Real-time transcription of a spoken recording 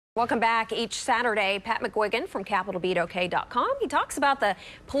Welcome back. Each Saturday, Pat McGuigan from CapitolBeatOK.com. He talks about the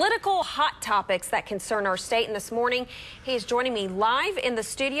political hot topics that concern our state. And this morning, he is joining me live in the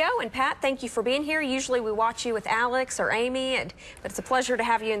studio. And Pat, thank you for being here. Usually we watch you with Alex or Amy, but it's a pleasure to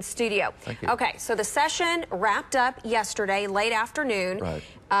have you in studio. Thank you. Okay, so the session wrapped up yesterday, late afternoon. Right.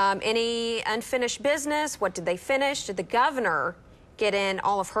 Any unfinished business? What did they finish? Did the governor get in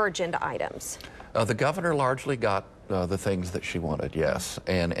all of her agenda items? The governor largely got the things that she wanted, yes.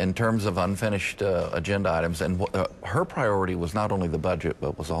 And in terms of unfinished agenda items, and her priority was not only the budget,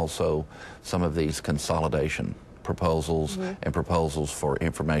 but was also some of these consolidation proposals and proposals for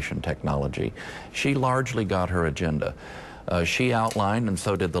information technology. She largely got her agenda. She outlined, and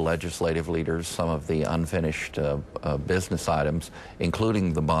so did the legislative leaders, some of the unfinished business items,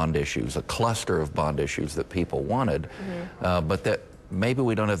 including the bond issues, a cluster of bond issues that people wanted, but that maybe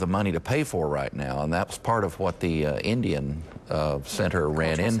we don't have the money to pay for right now, and that was part of what the Indian Center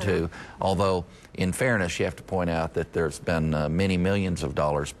ran into. Although, in fairness, you have to point out that there's been many millions of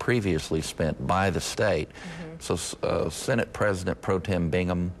dollars previously spent by the state. So Senate President Pro Tem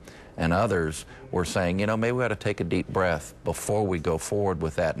Bingham and others were saying, you know, maybe we ought to take a deep breath before we go forward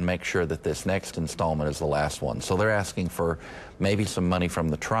with that and make sure that this next installment is the last one. So they're asking for maybe some money from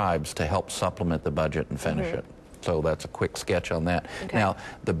the tribes to help supplement the budget and finish it. So that's a quick sketch on that. Okay. Now,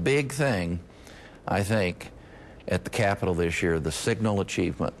 the big thing, I think, at the Capitol this year, the signal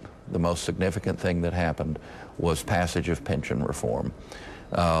achievement, the most significant thing that happened was passage of pension reform.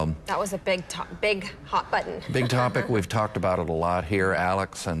 That was a big hot button. Big topic. We've talked about it a lot here.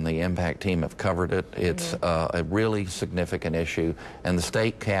 Alex and the Impact team have covered it. It's a really significant issue, and the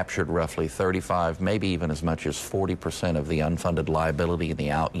state captured roughly 35, maybe even as much as 40% of the unfunded liability in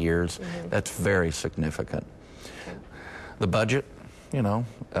the out years. That's very significant. The budget, you know.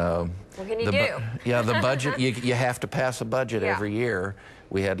 What can you do? Yeah, the budget, you have to pass a budget every year.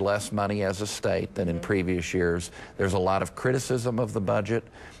 We had less money as a state than in previous years. There's a lot of criticism of the budget.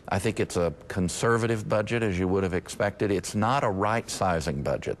 I think it's a conservative budget, as you would have expected. It's not a right-sizing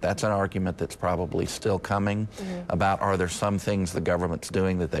budget. That's an argument that's probably still coming about, are there some things the government's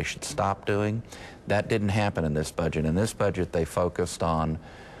doing that they should stop doing? That didn't happen in this budget. In this budget, they focused on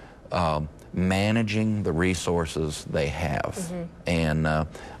managing the resources they have, and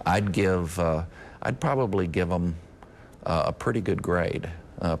I'd probably give them a pretty good grade,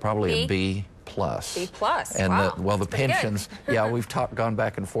 probably a B+. B+. And wow. well, the pensions, yeah, we've gone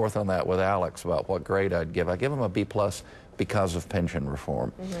back and forth on that with Alex about what grade I'd give. I give them a B+ because of pension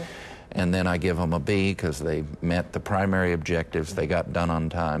reform. And then I give them a B because they met the primary objectives. They got done on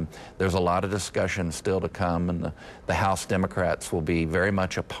time. There's a lot of discussion still to come, and the House Democrats will be very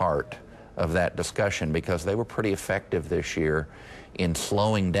much a part of that discussion because they were pretty effective this year in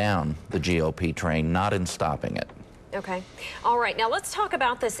slowing down the GOP train, not in stopping it. Okay. All right. Now let's talk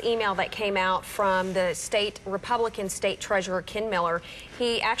about this email that came out from the Republican State Treasurer Ken Miller.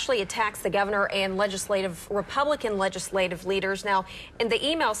 He actually attacks the governor and Republican legislative leaders. Now, and the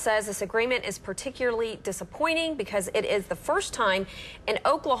email says this agreement is particularly disappointing because it is the first time in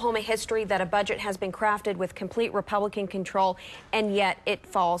Oklahoma history that a budget has been crafted with complete Republican control, and yet it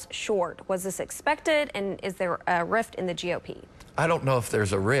falls short. Was this expected, and is there a rift in the GOP? I don't know if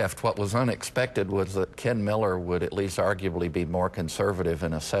there's a rift. What was unexpected was that Ken Miller would at least arguably be more conservative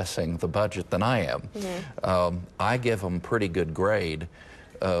in assessing the budget than I am. I give him pretty good grade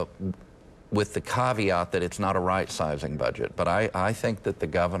with the caveat that it's not a right-sizing budget. But I think that the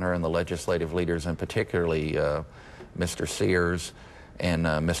governor and the legislative leaders, and particularly Mr. Sears and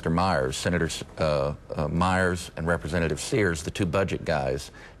Mr. Myers, Senators Myers and Representative Sears, the two budget guys,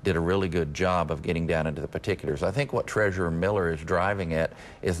 did a really good job of getting down into the particulars. I think what Treasurer Miller is driving at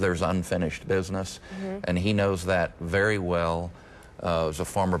is there's unfinished business, and he knows that very well as a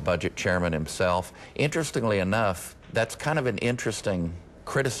former budget chairman himself. Interestingly enough, that's kind of an interesting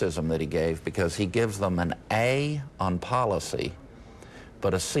criticism that he gave because he gives them an A on policy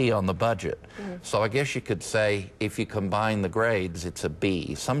but a C on the budget. So I guess you could say if you combine the grades, it's a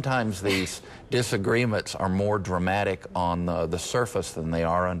B. Sometimes these disagreements are more dramatic on the surface than they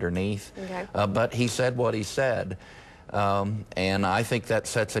are underneath. But he said what he said. And I think that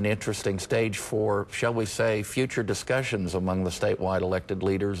sets an interesting stage for, shall we say, future discussions among the statewide elected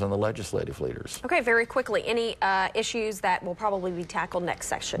leaders and the legislative leaders. Okay, very quickly, any issues that will probably be tackled next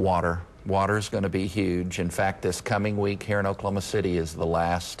session? Water. Water is going to be huge. In fact, this coming week here in Oklahoma City is the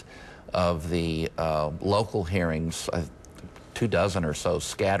last of the local hearings, 24 or so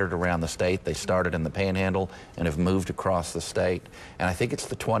scattered around the state. They started in the Panhandle and have moved across the state. And I think it's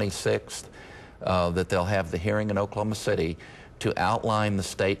the 26th that they'll have the hearing in Oklahoma City to outline the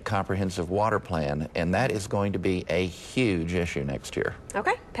state comprehensive water plan, and that is going to be a huge issue next year.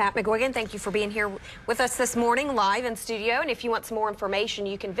 Okay, Pat McGuigan, thank you for being here with us this morning live in studio. And if you want some more information,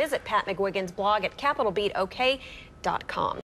 you can visit Pat McGuigan's blog at CapitolBeatOK.com.